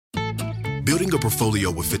Building a portfolio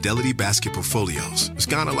with Fidelity Basket Portfolios is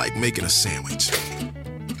kind of like making a sandwich.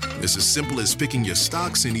 It's as simple as picking your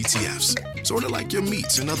stocks and ETFs, sort of like your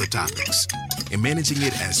meats and other toppings, and managing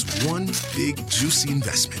it as one big, juicy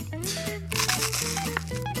investment.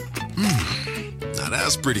 Now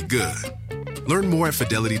that's pretty good. Learn more at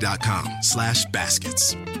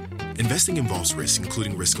fidelity.com/baskets. Investing involves risk,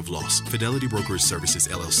 including risk of loss. Fidelity Brokerage Services,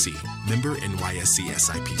 LLC. Member NYSE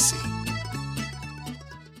SIPC.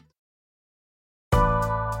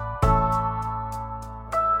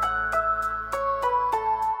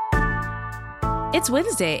 It's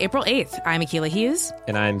Wednesday, April 8th. I'm Akilah Hughes.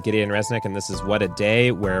 And I'm Gideon Resnick, and this is What a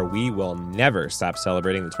Day, where we will never stop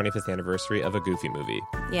celebrating the 25th anniversary of a Goofy movie.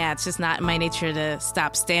 Yeah, it's just not in my nature to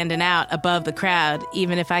stop standing out above the crowd,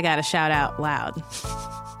 even if I gotta shout out loud.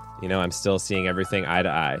 You know, I'm still seeing everything eye to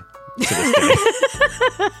eye to this day.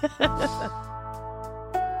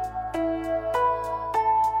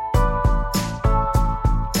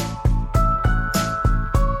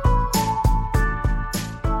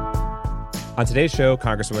 On today's show,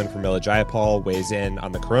 Congresswoman Pramila Jayapal weighs in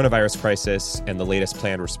on the coronavirus crisis and the latest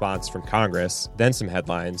planned response from Congress, then some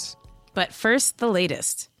headlines. But first, the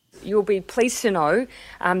latest. You'll be pleased to know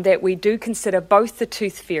that we do consider both the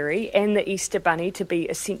Tooth Fairy and the Easter Bunny to be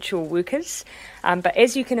essential workers. But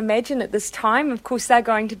as you can imagine at this time, of course, they're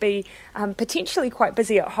going to be potentially quite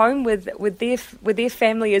busy at home with their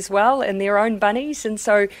family as well and their own bunnies. And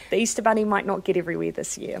so the Easter Bunny might not get everywhere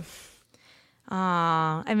this year.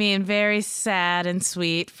 Aw, I mean, very sad and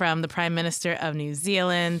sweet from the Prime Minister of New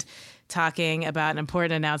Zealand talking about an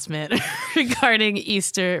important announcement regarding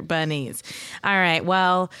Easter bunnies. All right,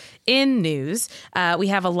 well, in news, we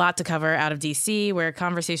have a lot to cover out of D.C., where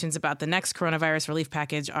conversations about the next coronavirus relief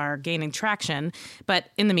package are gaining traction. But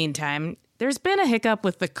in the meantime, there's been a hiccup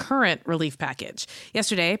with the current relief package.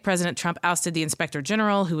 Yesterday, President Trump ousted the Inspector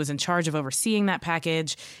General, who was in charge of overseeing that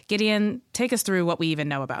package. Gideon, take us through what we even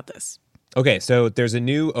know about this. Okay, so there's a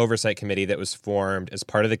new oversight committee that was formed as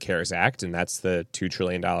part of the CARES Act, and that's the $2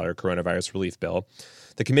 trillion coronavirus relief bill.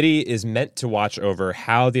 The committee is meant to watch over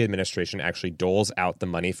how the administration actually doles out the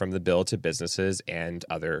money from the bill to businesses and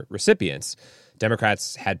other recipients.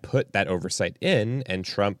 Democrats had put that oversight in, and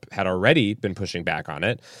Trump had already been pushing back on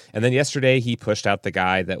it. And then yesterday, he pushed out the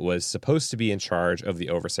guy that was supposed to be in charge of the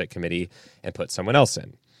oversight committee and put someone else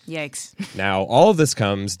in. Yikes. Now, all of this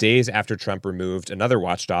comes days after Trump removed another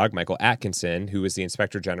watchdog, Michael Atkinson, who was the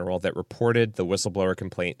inspector general that reported the whistleblower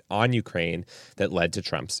complaint on Ukraine that led to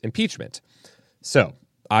Trump's impeachment. So,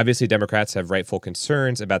 obviously, Democrats have rightful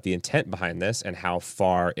concerns about the intent behind this and how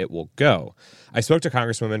far it will go. I spoke to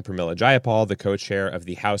Congresswoman Pramila Jayapal, the co-chair of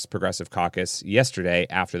the House Progressive Caucus, yesterday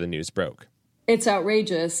after the news broke. It's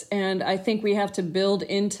outrageous, and I think we have to build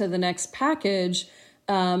into the next package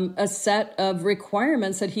a set of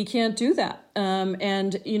requirements that he can't do that.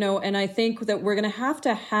 And I think that we're going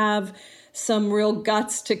to have some real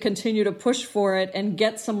guts to continue to push for it and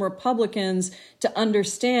get some Republicans to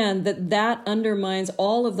understand that that undermines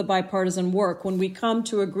all of the bipartisan work. When we come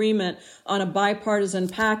to agreement on a bipartisan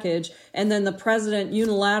package and then the president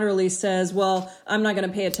unilaterally says, well, I'm not going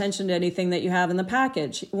to pay attention to anything that you have in the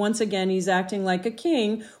package. Once again, he's acting like a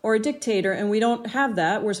king or a dictator, and we don't have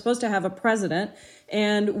that. We're supposed to have a president.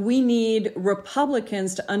 And we need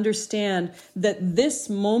Republicans to understand that this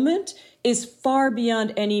moment is far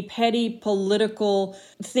beyond any petty political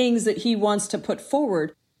things that he wants to put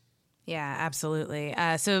forward. Yeah, absolutely.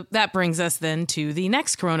 So that brings us then to the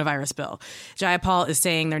next coronavirus bill. Jayapal is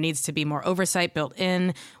saying there needs to be more oversight built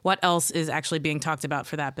in. What else is actually being talked about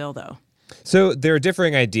for that bill, though? So there are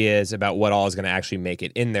differing ideas about what all is going to actually make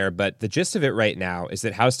it in there, but the gist of it right now is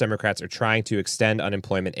that House Democrats are trying to extend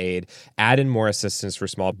unemployment aid, add in more assistance for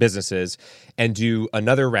small businesses, and do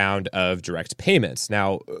another round of direct payments.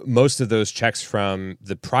 Now, most of those checks from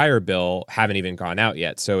the prior bill haven't even gone out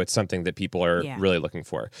yet, so it's something that people are really looking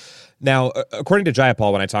for. Now, according to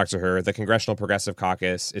Jayapal, when I talked to her, the Congressional Progressive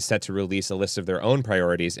Caucus is set to release a list of their own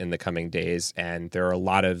priorities in the coming days, and there are a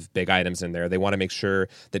lot of big items in there. They want to make sure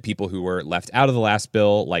that people who were left out of the last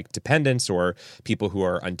bill, like dependents or people who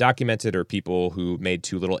are undocumented or people who made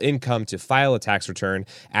too little income to file a tax return,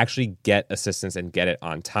 actually get assistance and get it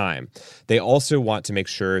on time. They also want to make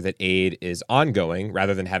sure that aid is ongoing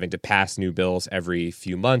rather than having to pass new bills every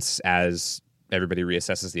few months as everybody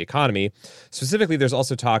reassesses the economy. Specifically, there's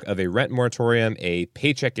also talk of a rent moratorium, a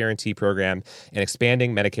paycheck guarantee program, and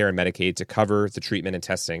expanding Medicare and Medicaid to cover the treatment and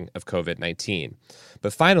testing of COVID-19.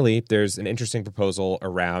 But finally, there's an interesting proposal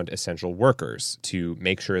around essential workers to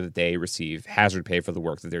make sure that they receive hazard pay for the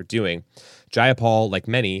work that they're doing. Jayapal, like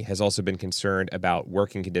many, has also been concerned about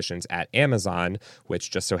working conditions at Amazon, which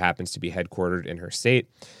just so happens to be headquartered in her state.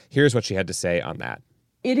 Here's what she had to say on that.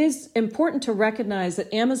 It is important to recognize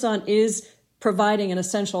that Amazon is providing an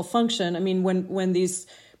essential function. I mean, when these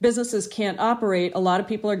businesses can't operate, a lot of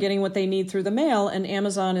people are getting what they need through the mail, and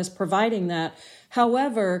Amazon is providing that.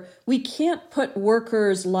 However, we can't put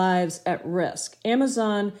workers' lives at risk.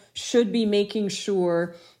 Amazon should be making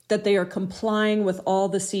sure that they are complying with all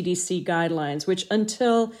the CDC guidelines, which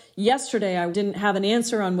until yesterday, I didn't have an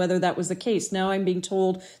answer on whether that was the case. Now I'm being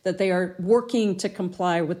told that they are working to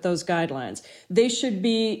comply with those guidelines. They should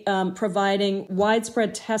be providing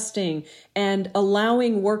widespread testing and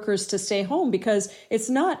allowing workers to stay home, because it's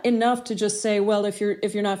not enough to just say, well, if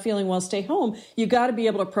you're not feeling well, stay home. You got to be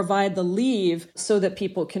able to provide the leave so that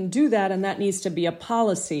people can do that, and that needs to be a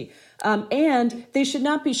policy. And they should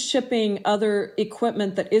not be shipping other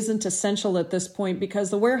equipment that isn't essential at this point, because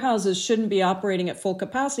the warehouses shouldn't be operating at full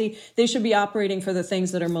capacity. They should be operating for the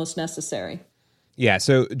things that are most necessary. Yeah,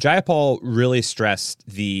 so Jayapal really stressed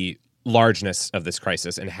the largeness of this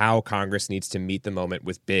crisis and how Congress needs to meet the moment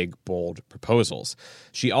with big, bold proposals.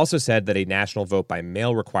 She also said that a national vote by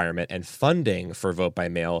mail requirement and funding for vote by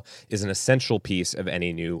mail is an essential piece of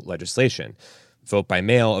any new legislation. Vote by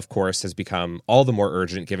mail, of course, has become all the more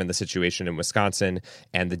urgent given the situation in Wisconsin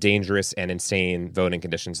and the dangerous and insane voting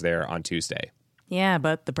conditions there on Tuesday. Yeah,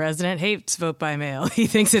 but the president hates vote by mail. He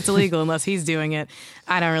thinks it's illegal unless he's doing it.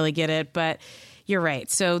 I don't really get it, but you're right.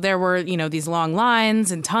 So there were, these long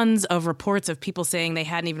lines and tons of reports of people saying they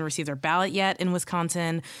hadn't even received their ballot yet in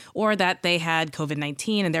Wisconsin, or that they had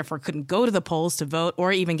COVID-19 and therefore couldn't go to the polls to vote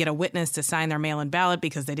or even get a witness to sign their mail-in ballot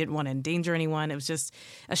because they didn't want to endanger anyone. It was just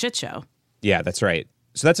a shit show. Yeah, that's right.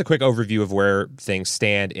 So that's a quick overview of where things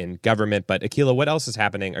stand in government. But Akilah, what else is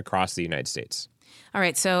happening across the United States? All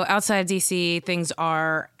right, so outside of D.C., things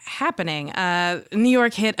are happening. New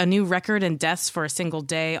York hit a new record in deaths for a single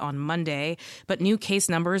day on Monday, but new case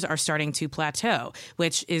numbers are starting to plateau,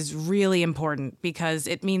 which is really important because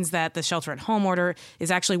it means that the shelter-at-home order is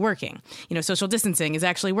actually working. Social distancing is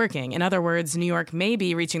actually working. In other words, New York may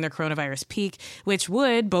be reaching their coronavirus peak, which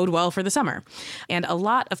would bode well for the summer. And a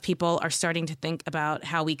lot of people are starting to think about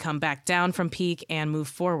how we come back down from peak and move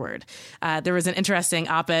forward. There was an interesting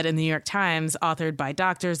op-ed in the New York Times authored by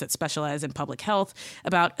doctors that specialize in public health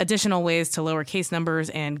about additional ways to lower case numbers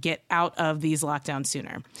and get out of these lockdowns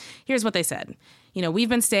sooner. Here's what they said. We've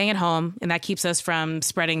been staying at home, and that keeps us from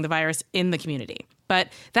spreading the virus in the community. But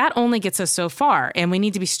that only gets us so far, and we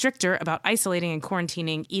need to be stricter about isolating and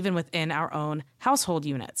quarantining even within our own household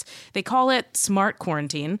units. They call it smart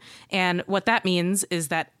quarantine, and what that means is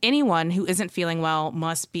that anyone who isn't feeling well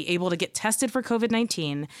must be able to get tested for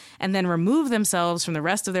COVID-19 and then remove themselves from the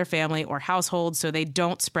rest of their family or household so they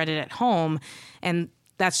don't spread it at home. And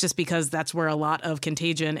that's just because that's where a lot of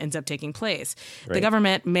contagion ends up taking place. Right. The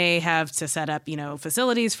government may have to set up,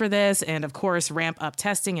 facilities for this and, of course, ramp up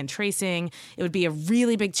testing and tracing. It would be a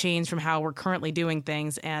really big change from how we're currently doing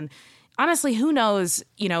things. And honestly, who knows,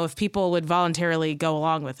 if people would voluntarily go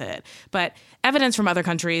along with it. But evidence from other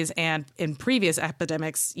countries and in previous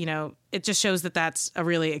epidemics, it just shows that that's a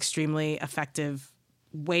really extremely effective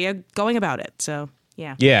way of going about it. So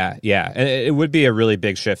Yeah. And it would be a really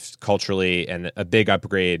big shift culturally and a big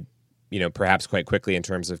upgrade, perhaps quite quickly in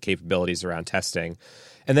terms of capabilities around testing.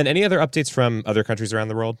 And then any other updates from other countries around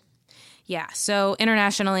the world? Yeah. So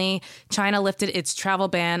internationally, China lifted its travel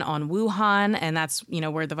ban on Wuhan, and that's,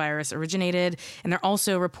 where the virus originated. And they're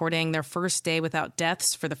also reporting their first day without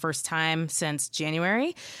deaths for the first time since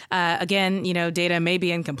January. Again, data may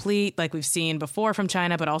be incomplete like we've seen before from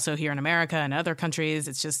China, but also here in America and other countries.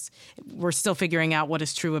 It's just we're still figuring out what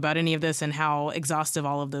is true about any of this and how exhaustive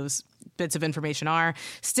all of those bits of information are.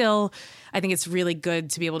 Still, I think it's really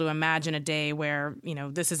good to be able to imagine a day where,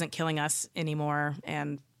 this isn't killing us anymore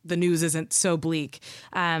and the news isn't so bleak.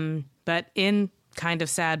 But in kind of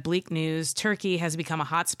sad, bleak news, Turkey has become a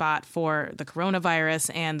hotspot for the coronavirus,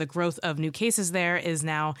 and the growth of new cases there is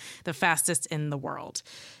now the fastest in the world.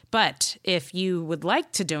 But if you would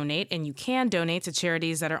like to donate, and you can donate to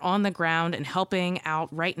charities that are on the ground and helping out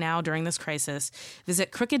right now during this crisis,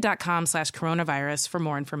 visit crooked.com/coronavirus for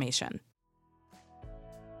more information.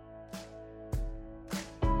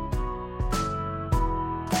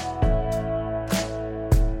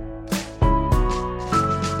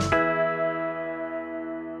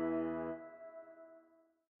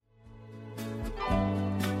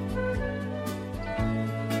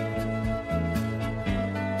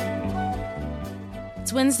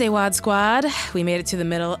 It's Wednesday, Wad Squad. We made it to the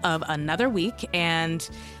middle of another week, and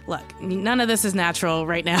look, none of this is natural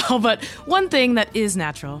right now, but one thing that is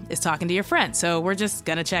natural is talking to your friends, so we're just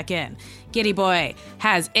gonna check in. Giddy boy,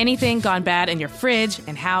 has anything gone bad in your fridge,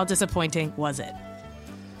 and how disappointing was it?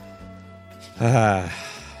 Let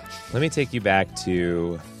me take you back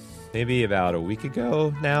to maybe about a week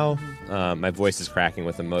ago now. My voice is cracking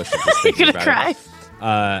with emotion. You're gonna cry?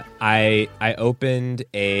 I opened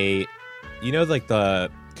like the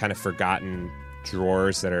kind of forgotten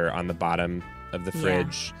drawers that are on the bottom of the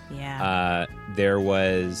fridge. Yeah. There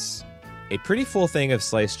was a pretty full thing of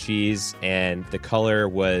sliced cheese, and the color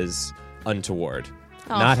was untoward.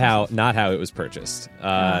 Oh. Not how it was purchased.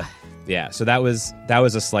 Yeah, so that was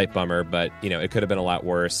a slight bummer, but it could have been a lot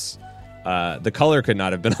worse. The color could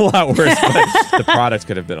not have been a lot worse, but the product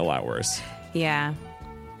could have been a lot worse. Yeah.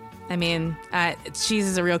 I mean, cheese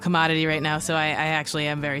is a real commodity right now, so I actually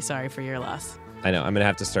am very sorry for your loss. I know. I'm going to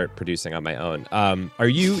have to start producing on my own. Are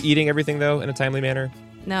you eating everything, though, in a timely manner?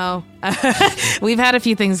 No. We've had a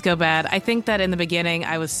few things go bad. I think that in the beginning,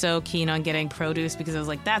 I was so keen on getting produce because I was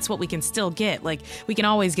like, that's what we can still get. Like, we can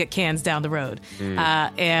always get cans down the road.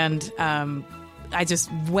 I just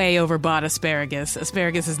way overbought asparagus.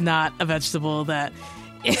 Asparagus is not a vegetable that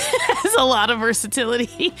it has a lot of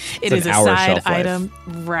versatility. It is a side item.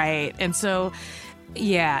 Right. And so,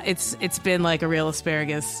 yeah, it's been like a real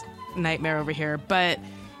asparagus nightmare over here. But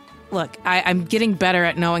look, I'm getting better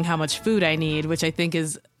at knowing how much food I need, which I think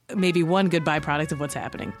is maybe one good byproduct of what's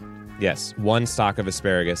happening. Yes, 1 stalk of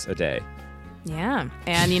asparagus a day. Yeah.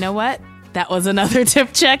 And you know what? That was another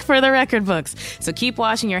tip check for the record books. So keep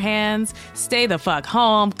washing your hands, stay the fuck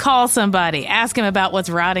home, call somebody, ask them about what's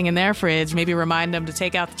rotting in their fridge, maybe remind them to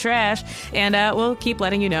take out the trash, and we'll keep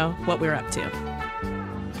letting you know what we're up to.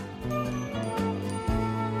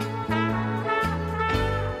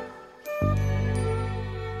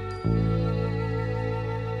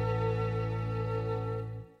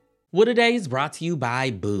 What A Day is brought to you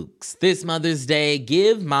by Bouqs. This Mother's Day,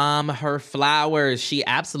 give mom her flowers. She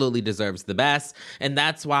absolutely deserves the best, and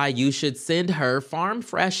that's why you should send her farm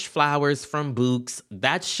fresh flowers from Bouqs.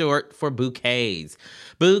 That's short for bouquets.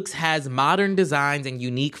 Bouqs has modern designs and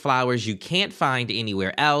unique flowers you can't find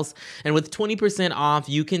anywhere else, and with 20% off,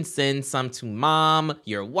 you can send some to mom,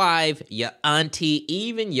 your wife, your auntie,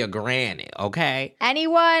 even your granny, okay?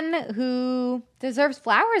 Anyone who deserves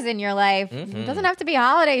flowers in your life. It doesn't have to be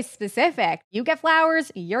holiday specific. You get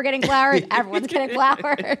flowers, you're getting flowers, everyone's getting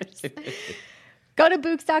flowers. Go to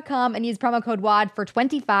Bouqs.com and use promo code WAD for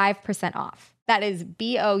 25% off. That is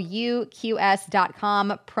BOUQS.com,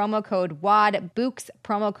 promo code WAD, Bouqs,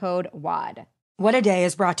 promo code WAD. What A Day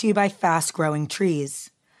is brought to you by Fast Growing Trees.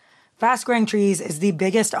 Fast Growing Trees is the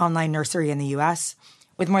biggest online nursery in the U.S.,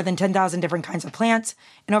 with more than 10,000 different kinds of plants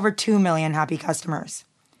and over 2 million happy customers.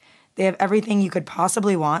 They have everything you could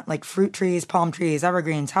possibly want, like fruit trees, palm trees,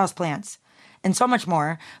 evergreens, houseplants, and so much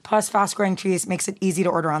more. Plus, Fast Growing Trees makes it easy to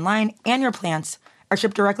order online, and your plants are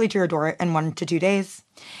shipped directly to your door in 1 to 2 days.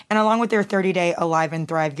 And along with their 30-day Alive and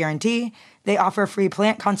Thrive guarantee, they offer free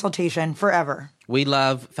plant consultation forever. We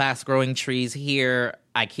love Fast Growing Trees here.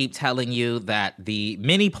 I keep telling you that the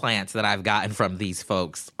mini plants that I've gotten from these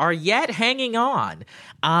folks are yet hanging on.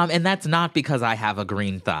 And that's not because I have a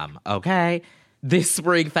green thumb, okay? This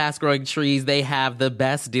spring, Fast Growing Trees, they have the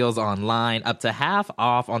best deals online, up to half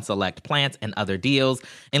off on select plants and other deals.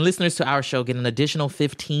 And listeners to our show get an additional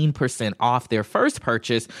 15% off their first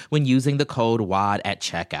purchase when using the code WAD at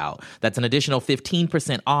checkout. That's an additional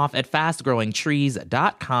 15% off at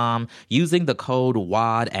fastgrowingtrees.com using the code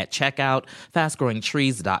WAD at checkout.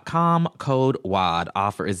 Fastgrowingtrees.com, code WAD.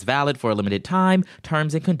 Offer is valid for a limited time.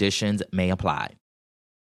 Terms and conditions may apply.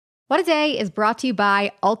 What A Day is brought to you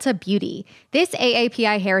by Ulta Beauty. This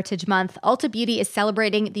AAPI Heritage Month, Ulta Beauty is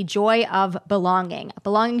celebrating the joy of belonging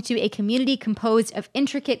to a community composed of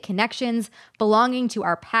intricate connections, belonging to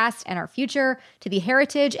our past and our future, to the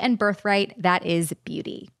heritage and birthright that is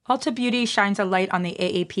beauty. Ulta Beauty shines a light on the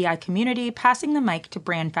AAPI community, passing the mic to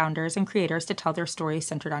brand founders and creators to tell their stories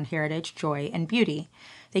centered on heritage, joy, and beauty.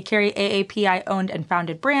 They carry AAPI-owned and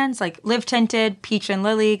founded brands like Live Tinted, Peach and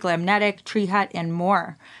Lily, Glamnetic, Tree Hut, and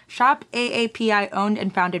more. Shop AAPI-owned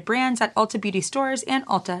and founded brands at Ulta Beauty stores and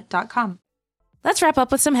Ulta.com. Let's wrap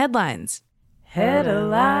up with some headlines.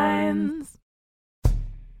 Headlines.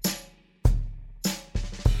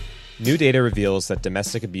 New data reveals that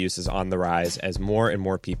domestic abuse is on the rise as more and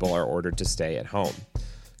more people are ordered to stay at home.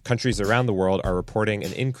 Countries around the world are reporting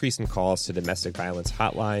an increase in calls to domestic violence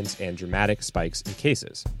hotlines and dramatic spikes in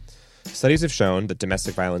cases. Studies have shown that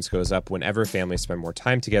domestic violence goes up whenever families spend more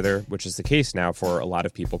time together, which is the case now for a lot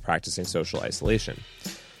of people practicing social isolation.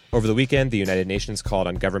 Over the weekend, the United Nations called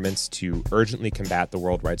on governments to urgently combat the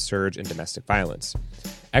worldwide surge in domestic violence.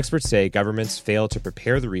 Experts say governments fail to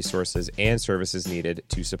prepare the resources and services needed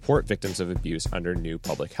to support victims of abuse under new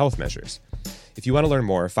public health measures. If you want to learn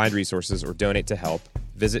more, find resources, or donate to help,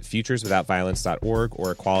 visit futureswithoutviolence.org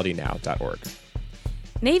or equalitynow.org.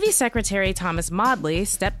 Navy Secretary Thomas Modly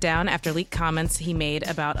stepped down after leaked comments he made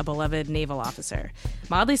about a beloved naval officer.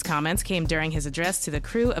 Modly's comments came during his address to the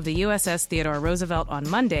crew of the USS Theodore Roosevelt on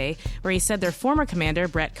Monday, where he said their former commander,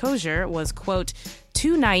 Brett Kosher, was, quote,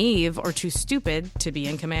 too naive or too stupid to be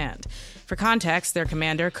in command. For context, their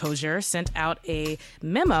commander, Kosher, sent out a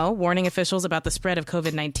memo warning officials about the spread of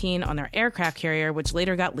COVID-19 on their aircraft carrier, which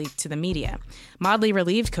later got leaked to the media. Modly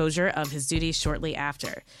relieved Kosher of his duties shortly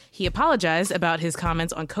after. He apologized about his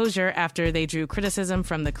comments on Kosher after they drew criticism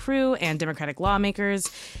from the crew and Democratic lawmakers.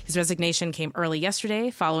 His resignation came early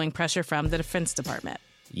yesterday following pressure from the Defense Department.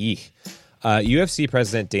 Yeesh. UFC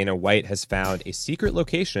President Dana White has found a secret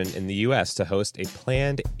location in the U.S. to host a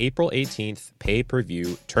planned April 18th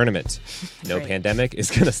pay-per-view tournament. No pandemic is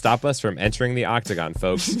going to stop us from entering the octagon,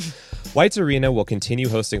 folks. White's arena will continue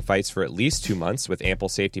hosting fights for at least 2 months with ample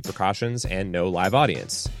safety precautions and no live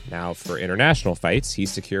audience. Now, for international fights, he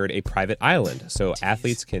secured a private island so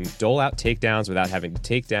athletes can dole out takedowns without having to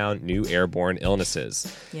take down new airborne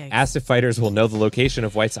illnesses. Yikes. Asked if fighters will know the location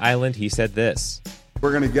of White's island, he said this. We're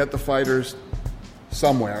going to get the fighters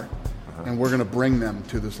somewhere, and we're going to bring them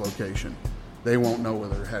to this location. They won't know where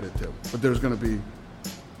they're headed to. But there's going to be,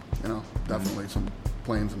 definitely some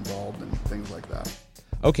planes involved and things like that.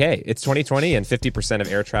 Okay, it's 2020 and 50%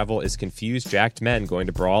 of air travel is confused, jacked men going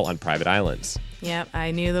to brawl on private islands. Yep, I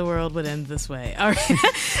knew the world would end this way. All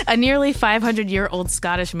right. A nearly 500-year-old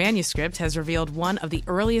Scottish manuscript has revealed one of the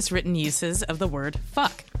earliest written uses of the word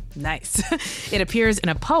fuck. Nice. It appears in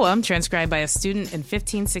a poem transcribed by a student in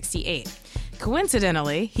 1568.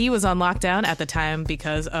 Coincidentally, he was on lockdown at the time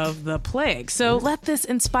because of the plague. So let this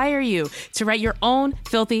inspire you to write your own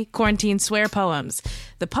filthy quarantine swear poems.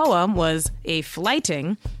 The poem was a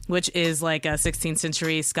flyting, which is like a 16th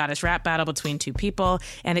century Scottish rap battle between two people,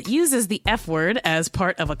 and it uses the F word as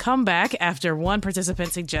part of a comeback after one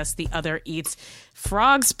participant suggests the other eats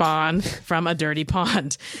frog spawn from a dirty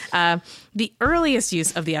pond. The earliest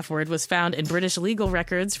use of the F word was found in British legal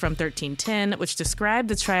records from 1310, which described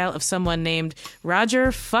the trial of someone named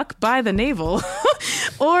Roger Fuck by the Navel,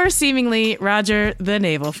 or seemingly Roger the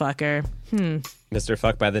Navel Fucker. Mr.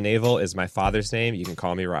 Fuck by the Navel is my father's name. You can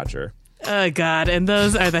call me Roger. Oh, God. And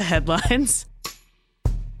those are the headlines.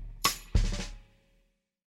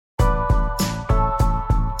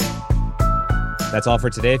 That's all for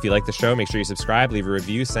today. If you like the show, make sure you subscribe, leave a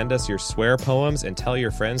review, send us your swear poems, and tell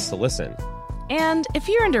your friends to listen. And if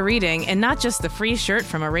you're into reading and not just the free shirt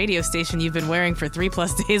from a radio station you've been wearing for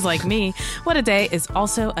 3+ days like me, What a Day is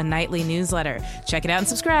also a nightly newsletter. Check it out and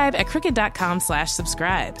subscribe at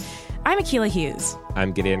crooked.com/subscribe. I'm Akilah Hughes.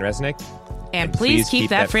 I'm Gideon Resnick. And please keep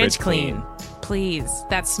that fridge clean. Please.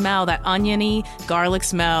 That smell, that oniony garlic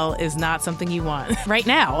smell is not something you want right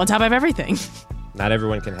now on top of everything. Not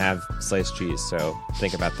everyone can have sliced cheese, so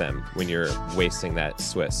think about them when you're wasting that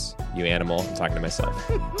Swiss. You animal. I'm talking to myself.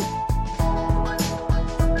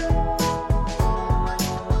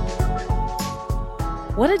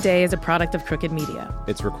 What a Day is a product of Crooked Media.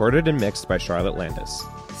 It's recorded and mixed by Charlotte Landis.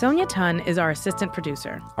 Sonia Tun is our assistant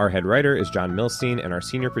producer. Our head writer is John Milstein, and our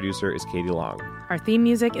senior producer is Katie Long. Our theme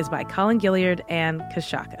music is by Colin Gilliard and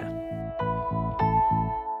Kashaka.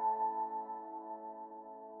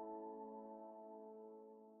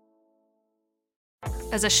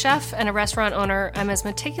 As a chef and a restaurant owner, I'm as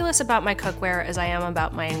meticulous about my cookware as I am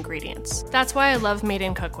about my ingredients. That's why I love Made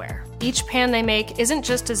in Cookware. Each pan they make isn't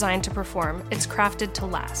just designed to perform, it's crafted to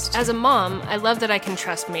last. As a mom, I love that I can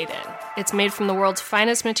trust Made In. It's made from the world's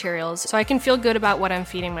finest materials, so I can feel good about what I'm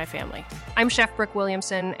feeding my family. I'm Chef Brooke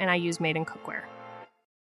Williamson, and I use Made in Cookware.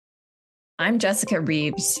 I'm Jessica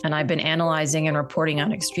Reeves, and I've been analyzing and reporting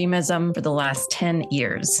on extremism for the last 10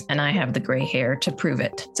 years, and I have the gray hair to prove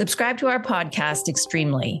it. Subscribe to our podcast,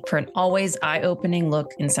 Extremely, for an always eye-opening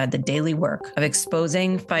look inside the daily work of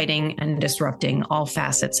exposing, fighting, and disrupting all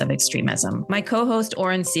facets of extremism. My co-host,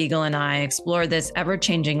 Oren Siegel, and I explore this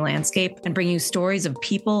ever-changing landscape and bring you stories of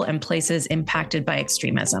people and places impacted by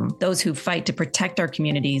extremism, those who fight to protect our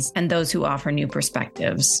communities, and those who offer new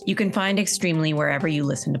perspectives. You can find Extremely wherever you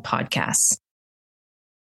listen to podcasts.